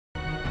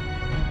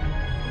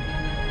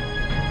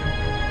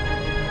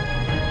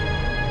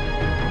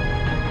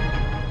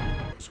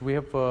So we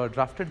have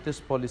drafted this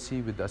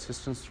policy with the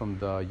assistance from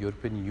the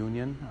European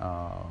Union.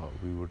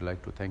 We would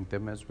like to thank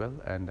them as well.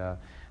 And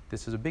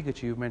this is a big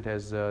achievement,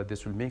 as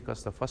this will make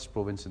us the first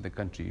province in the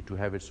country to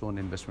have its own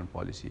investment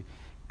policy,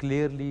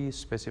 clearly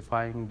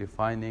specifying,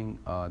 defining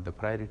the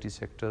priority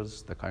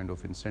sectors, the kind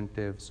of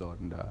incentives or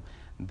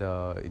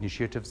the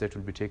initiatives that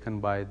will be taken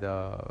by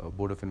the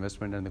Board of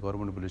Investment and the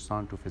government of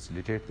Balochistan to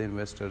facilitate the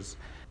investors.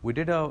 We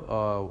did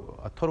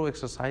a thorough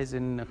exercise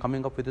in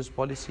coming up with this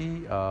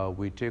policy.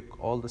 We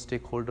took all the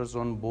stakeholders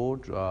on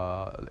board.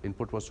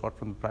 Input was sought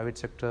from the private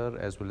sector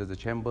as well as the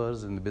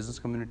chambers and the business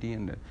community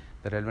and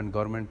the relevant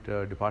government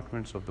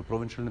departments of the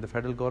provincial and the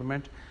federal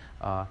government.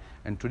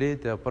 And today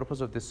the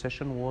purpose of this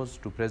session was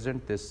to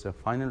present this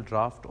final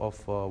draft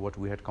of what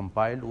we had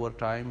compiled over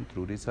time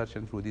through research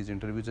and through these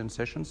interviews and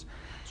sessions.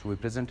 So we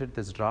presented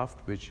this draft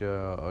which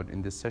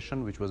in this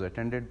session, which was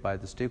attended by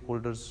the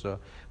stakeholders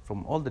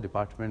from all the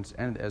departments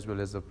and as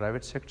well as the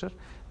private sector.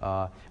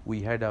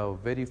 We had a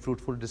very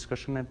fruitful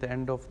discussion at the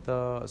end of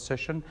the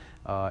session,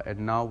 and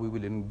now we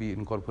will be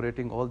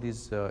incorporating all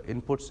these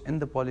inputs in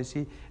the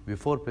policy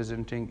before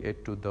presenting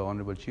it to the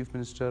Honorable Chief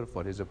Minister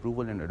for his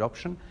approval and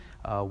adoption.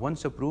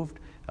 Once approved,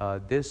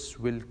 this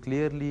will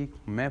clearly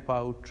map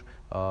out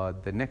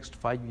the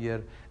next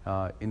 5-year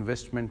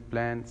investment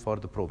plan for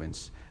the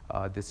province.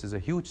 This is a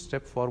huge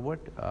step forward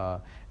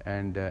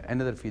and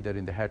another feather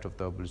in the hat of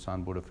the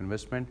Balochistan Board of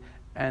Investment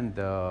and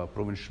the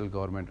provincial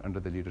government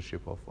under the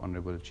leadership of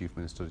Honorable Chief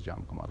Minister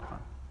Jam Kamal Khan.